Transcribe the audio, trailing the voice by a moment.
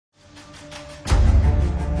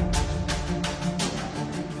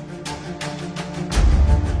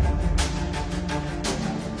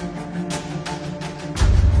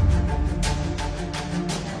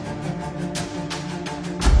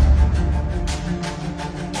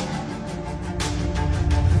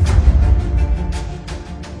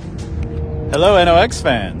Hello, NOX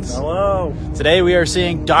fans. Hello. Today we are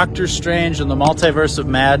seeing Doctor Strange and the Multiverse of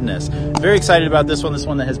Madness. Very excited about this one. This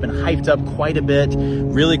one that has been hyped up quite a bit.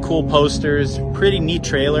 Really cool posters. Pretty neat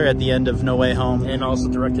trailer at the end of No Way Home. And also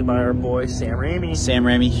directed by our boy Sam Raimi. Sam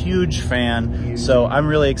Raimi, huge fan. So I'm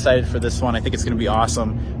really excited for this one. I think it's going to be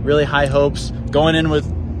awesome. Really high hopes. Going in with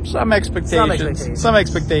some expectations.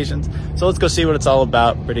 So let's go see what it's all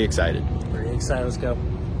about. Pretty excited. Let's go.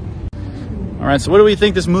 All right, so what do we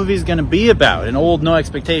think this movie is going to be about in old No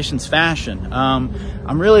Expectations fashion?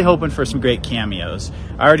 I'm really hoping for some great cameos.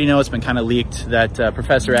 I already know it's been kind of leaked that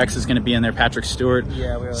Professor X is going to be in there, Patrick Stewart.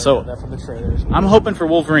 Yeah, we already got that from the trailers. I'm hoping for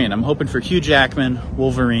Wolverine. I'm hoping for Hugh Jackman,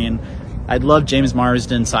 Wolverine. I'd love James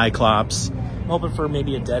Marsden, Cyclops. I'm hoping for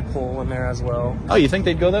maybe a Deadpool in there as well. Oh, you think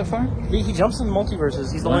they'd go that far? He jumps in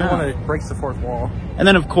multiverses. He's the only one that breaks the fourth wall. And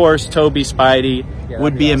then, of course, Toby Spidey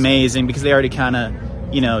would be awesome. Amazing because they already kind of,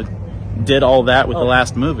 did all that with the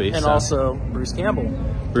last movie. And also Bruce Campbell.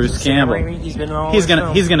 Bruce Campbell. Raimi, he's been in all he's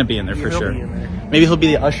gonna be in there for sure. Maybe he'll be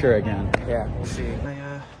the usher again. Yeah, we'll see.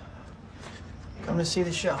 Come to see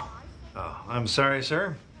the show. Oh, I'm sorry,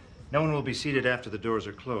 sir. No one will be seated after the doors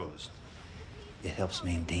are closed. It helps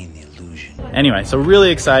maintain the illusion. Anyway, so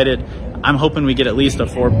really excited. I'm hoping we get at least a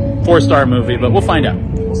four-star movie, but we'll find out.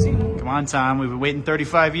 We'll see. Come on, Tom. We've been waiting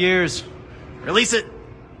 35 years. Release it.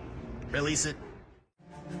 Release it.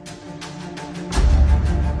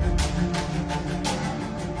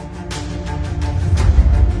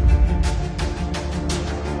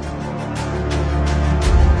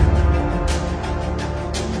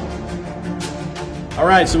 All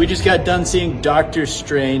right, so we just got done seeing Doctor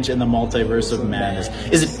Strange and the Multiverse of Madness.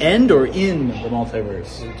 Is it end or in the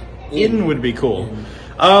multiverse? In would be cool.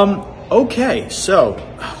 Okay, so,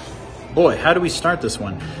 boy, how do we start this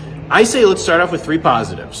one? I say let's start off with 3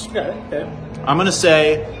 positives. Okay. I'm going to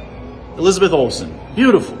say Elizabeth Olsen.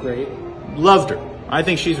 Beautiful. Great. Loved her. I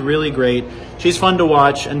think she's really great. She's fun to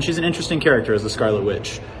watch, and she's an interesting character as the Scarlet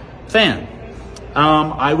Witch. Fan.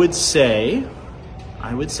 I would say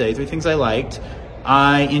 3 things I liked.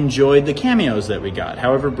 I enjoyed the cameos that we got.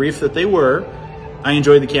 However brief that they were, I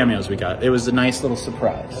enjoyed the cameos we got. It was a nice little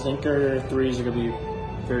surprise. I think our 3s are going to be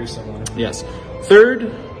very similar. Yes.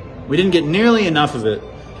 Third, we didn't get nearly enough of it,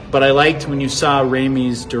 but I liked when you saw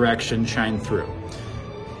Raimi's direction shine through.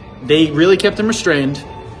 They really kept him restrained,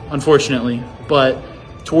 unfortunately, but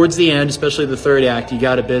towards the end, especially the third act, you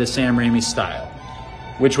got a bit of Sam Raimi's style,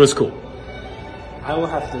 which was cool. I will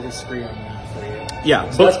have to disagree on that for you.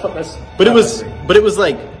 Yeah, So but it was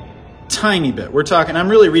like tiny bit. We're talking. I'm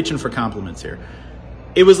really reaching for compliments here.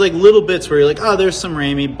 It was like little bits where you're like, oh, there's some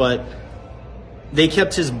Raimi, but they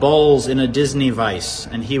kept his balls in a Disney vice,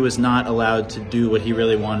 and he was not allowed to do what he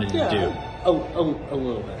really wanted to do. A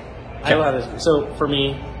little bit. Okay. So for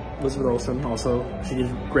me, Elizabeth Olsen also, she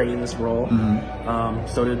did great in this role. Mm-hmm.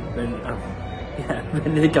 So did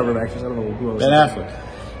Benedict Cumberbatch. I don't know who else. Ben Affleck.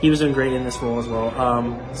 He was doing great in this role as well.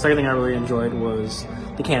 The second thing I really enjoyed was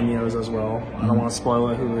the cameos as well. I don't want to spoil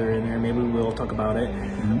it, who they're in there. Maybe we will talk about it.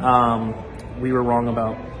 We were wrong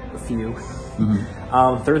about a few.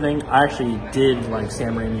 Third thing, I actually did like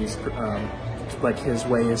Sam Raimi's, like his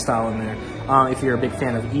way, his style in there. If you're a big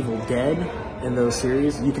fan of Evil Dead in those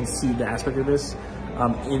series, you can see the aspect of this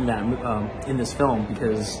in this film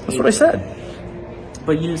because That's what I said.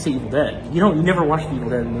 But you didn't see Evil Dead. You never watched the Evil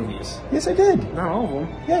Dead movies. Yes, I did. Not all of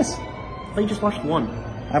them. Yes. I thought you just watched one.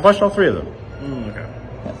 I've watched all 3 of them. Okay.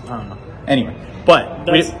 Yes. I don't know. Anyway, but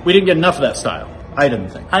we didn't get enough of that style. I didn't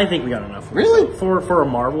think. I think we got enough. Really? For a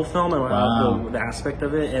Marvel film and Wow. the aspect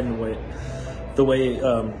of it and the way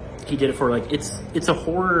he did it for it's a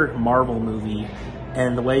horror Marvel movie,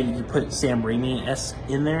 and the way you put Sam Raimi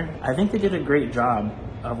in there, I think they did a great job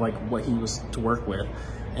of what he was to work with.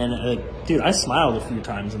 And dude, I smiled a few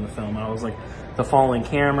times in the film. I was like, the falling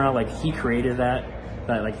camera, he created that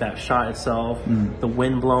shot itself, the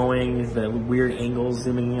wind blowing, the weird angles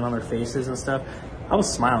zooming in on their faces and stuff. I was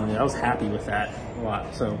smiling. I was happy with that a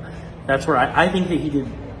lot. So that's where I think that he did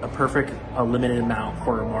a limited amount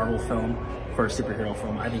for a Marvel film, for a superhero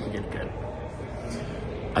film. I think he did good.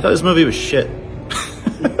 I thought this movie was shit.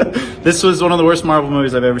 This was one of the worst Marvel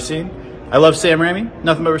movies I've ever seen. I love Sam Raimi,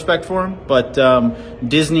 nothing but respect for him, but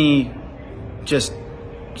Disney just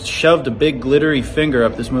shoved a big glittery finger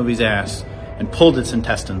up this movie's ass and pulled its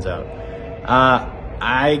intestines out.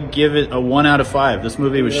 I give it a 1 out of 5. This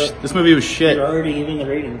movie was shit. You're already giving the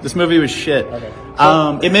ratings. This movie was shit.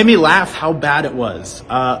 Okay. It made me laugh how bad it was.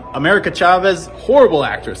 America Chavez, horrible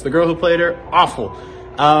actress. The girl who played her, awful.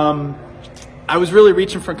 I was really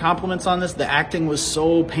reaching for compliments on this. The acting was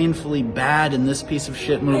so painfully bad in this piece of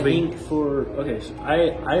shit movie. I think so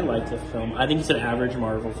I liked the film. I think it's an average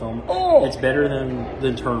Marvel film. Oh. It's better than the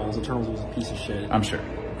Eternals. Eternals was a piece of shit. I'm sure.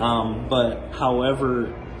 But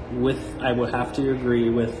however, I would have to agree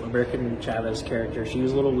with American Chavez's character. She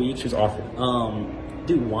was a little weak. She's awful.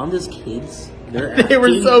 Dude, Wanda's kids, they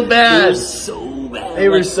were so bad. They were so bad. They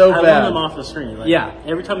were so bad. I want them off the screen. Like, yeah.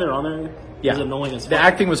 Every time they're on there, it was annoying as fuck. The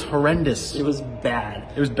acting was horrendous. It was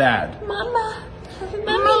bad. It was bad. Mama,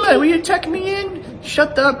 will you tuck me in?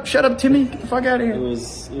 Shut up, Timmy. Get the fuck out of here. It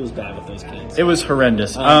was bad with those kids. It was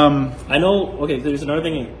horrendous. I know. Okay, there's another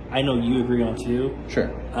thing I know you agree on too. Sure.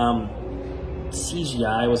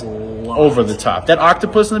 CGI was a lot over the top. That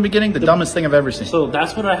octopus in the beginning, the dumbest thing I've ever seen. So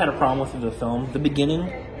that's what I had a problem with in the film. The beginning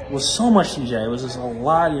was so much CGI. It was just a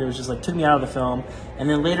lot. It was just like took me out of the film. And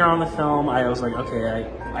then later on in the film, I was like, okay,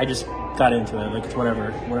 I just got into it. Like it's whatever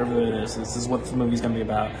it is. This is what the movie's gonna be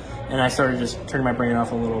about. And I started just turning my brain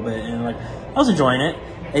off a little bit, and like I was enjoying it.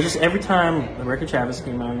 It just every time America Chavez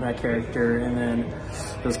came out in that character, and then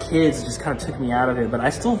those kids just kind of took me out of it. But I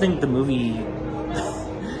still think the movie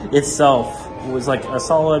itself was like a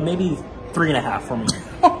solid maybe 3.5 for me.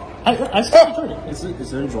 I still enjoyed it.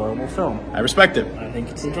 It's an enjoyable film. I respect it. I think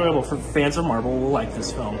it's enjoyable for fans of Marvel will like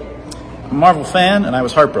this film. I'm a Marvel fan, and I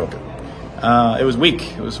was heartbroken. It was weak.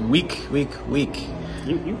 It was weak.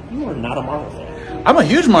 You are not a Marvel fan. I'm a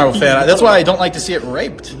huge Marvel fan. That's why I don't like to see it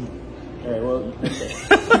raped. All right, well, okay.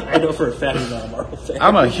 I know for a fact you're not a Marvel fan.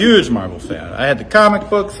 I'm a huge Marvel fan. I had the comic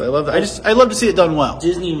books. I love that. I love to see it done well.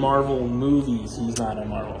 Disney Marvel movies, he's not a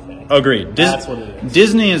Marvel fan. Agreed. That's what it is.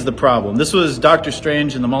 Disney is the problem. This was Doctor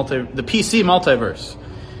Strange in the PC multiverse.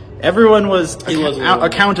 Everyone was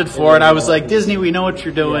accounted for, and I was like, Disney, we know what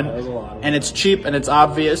you're doing, and it's cheap and it's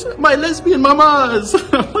obvious. My lesbian mamas.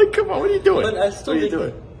 I'm like, come on, what are you doing? But I still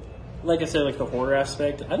think, like I said, like the horror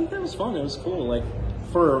aspect, I think that was fun. It was cool. Like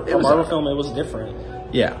for a Marvel film, it was different.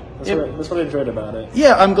 Yeah, that's what I enjoyed about it.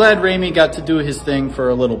 Yeah, I'm glad Raimi got to do his thing for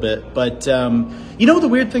a little bit. But you know the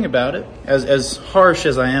weird thing about it, as harsh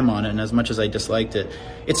as I am on it, and as much as I disliked it,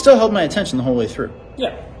 it still held my attention the whole way through.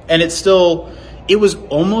 Yeah, and it was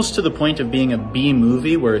almost to the point of being a B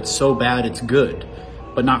movie where it's so bad it's good,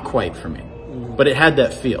 but not quite for me. Mm-hmm. But it had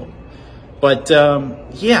that feel. But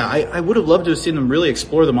yeah, I would have loved to have seen them really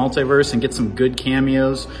explore the multiverse and get some good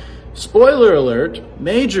cameos. Spoiler alert,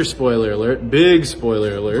 major spoiler alert, big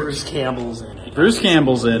spoiler alert. Bruce Campbell's in it. Bruce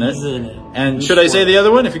Campbell's in it. He's in it. And should I say the other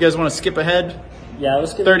one if you guys want to skip ahead? Yeah,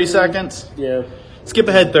 let's skip 30 seconds? Yeah. Skip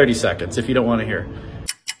ahead 30 seconds if you don't want to hear.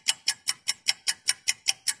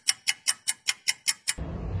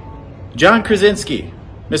 John Krasinski,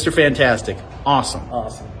 Mr. Fantastic, awesome.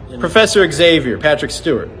 Professor Xavier, Patrick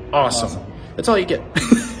Stewart, awesome. That's all you get.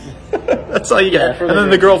 That's all you get. And then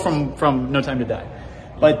the girl from No Time to Die.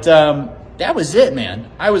 But that was it,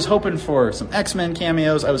 man. I was hoping for some X-Men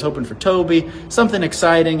cameos. I was hoping for Toby, something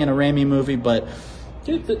exciting in a Raimi movie, but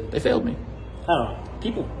dude, they failed me. I don't know.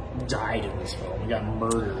 People died in this film. They got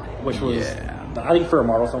murdered, which was, I think for a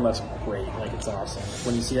Marvel film, that's great. Like, it's awesome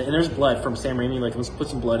when you see that. And there's blood from Sam Raimi. Like, let's put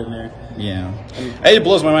some blood in there. Yeah. It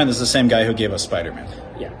blows my mind this is the same guy who gave us Spider-Man.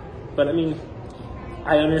 Yeah. But, I mean,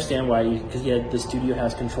 I understand why, because the studio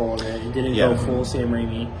has control of it. It didn't go full Sam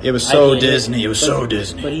Raimi. It was so Disney. It was so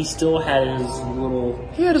Disney. But he still had his little...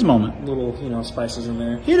 He had his moment. Little, spices in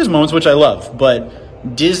there. He had his moments, which I love.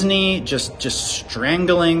 But Disney just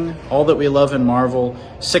strangling all that we love in Marvel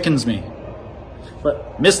sickens me.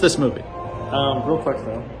 But miss this movie. Real quick,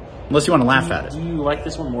 though. Unless you want to laugh at it. Do you like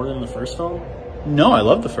this one more than the first film? No, I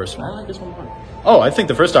love the first one. I like this one more. Oh, I think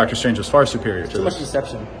the first Doctor Strange was far superior to this. Too much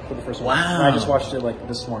deception for the first one. Wow. I just watched it like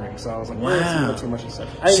this morning, so I was like, wow. It's a little too much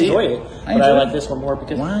deception. I enjoy it, but I like this one more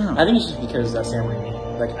because I think it's just because that's Sam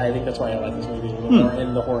Raimi. Like, I think that's why I like this movie a little more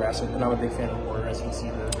in the horror aspect. And I'm a big fan of horror, as you can see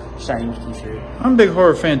the shiny t-shirt. I'm a big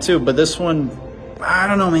horror fan too, but this one, I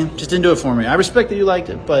don't know, man. Just didn't do it for me. I respect that you liked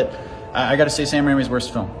it, but I got to say Sam Raimi's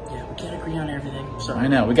worst film. Yeah, we can't agree on everything. Sorry. I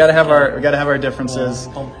know. We got to have our differences.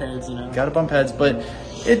 Bump heads, Got to bump heads, but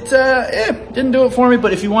it didn't do it for me.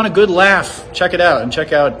 But if you want a good laugh, check it out and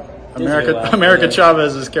check out America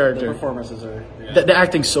Chavez's character. The performances are the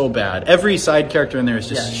acting's so bad. Every side character in there is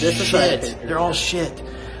just shit. They're all shit.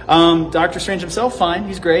 Doctor Strange himself, fine.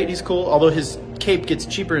 He's great. He's cool. Although his cape gets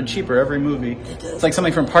cheaper and cheaper every movie. It's like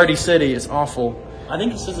something from Party City. It's awful. I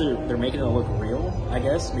think it's just they're making it look real, I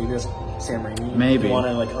guess. Maybe that's Sam Raimi. Maybe. They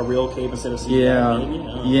wanted like a real cape instead of CGI.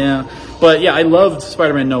 Maybe. Yeah. But yeah, I loved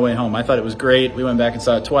Spider-Man No Way Home. I thought it was great. We went back and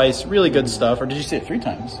saw it twice. Really good stuff. Or did you see it 3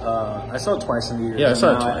 times? I saw it twice in the year. Yeah, I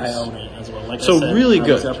saw it twice. I own it as well. Like so I said, really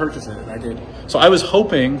good. I purchased it, and I did. So I was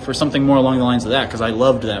hoping for something more along the lines of that because I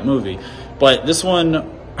loved that movie. But this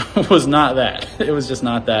one was not that. It was just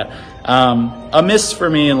not that. A miss for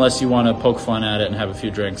me unless you want to poke fun at it and have a few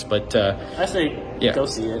drinks. But I say go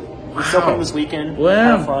see it. It's still coming this weekend.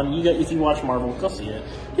 Well, have fun. If you watch Marvel, go see it.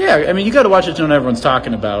 Yeah, I mean, you got to watch it to know what everyone's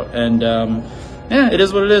talking about. And yeah, it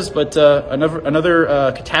is what it is. But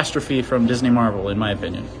another catastrophe from Disney Marvel, in my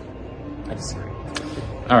opinion. I disagree.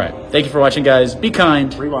 All right. Thank you for watching, guys. Be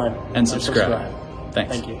kind. Rewind. And subscribe.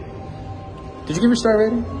 Thanks. Thank you. Did you give your star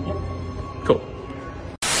rating? Yep. Cool.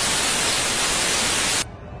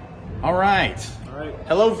 All right.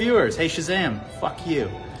 Hello, viewers. Hey, Shazam. Fuck you.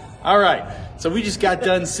 All right. So we just got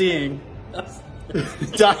done seeing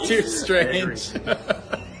Doctor Strange.